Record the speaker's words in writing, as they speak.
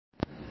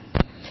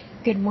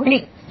Good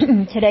morning.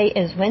 Today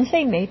is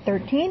Wednesday, May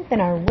 13th, and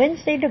our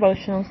Wednesday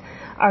devotionals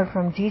are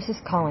from Jesus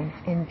Calling,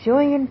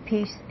 Enjoy and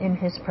Peace in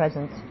His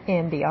Presence,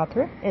 and the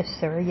author is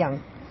Sarah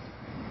Young.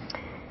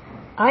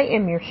 I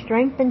am your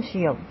strength and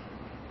shield.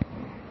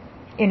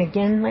 And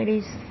again,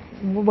 ladies,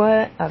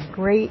 what a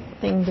great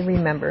thing to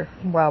remember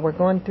while we're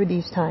going through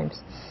these times.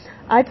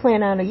 I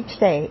plan on each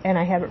day, and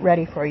I have it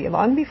ready for you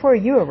long before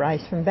you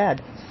arise from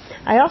bed.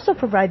 I also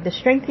provide the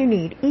strength you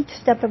need each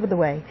step of the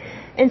way.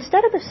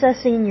 Instead of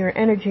assessing your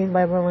energy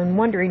level and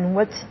wondering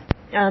what's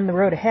on the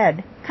road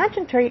ahead,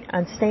 concentrate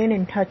on staying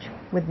in touch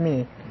with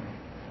me.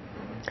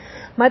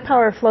 My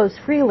power flows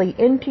freely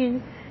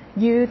into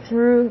you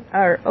through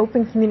our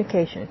open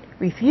communication.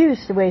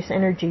 Refuse to waste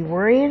energy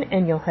worrying,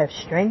 and you'll have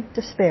strength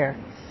to spare.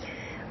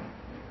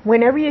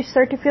 Whenever you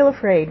start to feel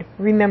afraid,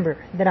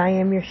 remember that I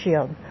am your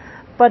shield.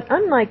 But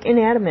unlike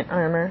inanimate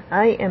armor,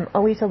 I am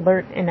always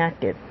alert and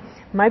active.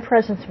 My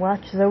presence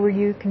watches over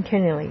you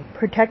continually,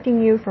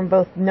 protecting you from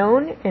both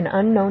known and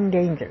unknown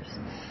dangers.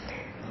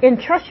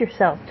 Entrust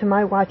yourself to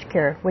my watch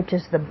care, which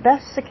is the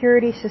best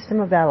security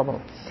system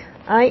available.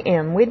 I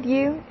am with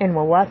you and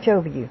will watch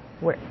over you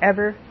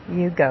wherever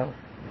you go.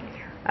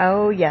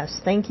 Oh,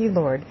 yes. Thank you,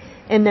 Lord.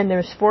 And then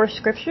there's 4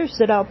 scriptures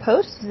that I'll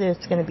post.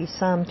 It's going to be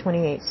Psalm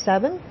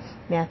 28:7,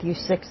 Matthew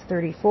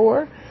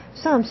 6:34,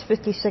 Psalms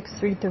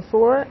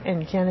 56:3-4,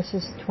 and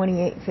Genesis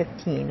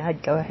 28:15.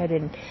 I'd go ahead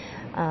and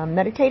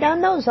meditate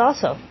on those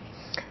also.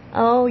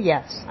 Oh,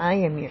 yes. I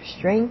am your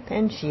strength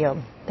and shield.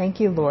 Thank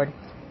you, Lord.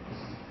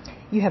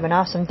 You have an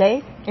awesome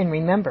day, and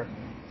remember,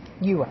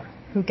 you are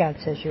who God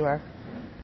says you are.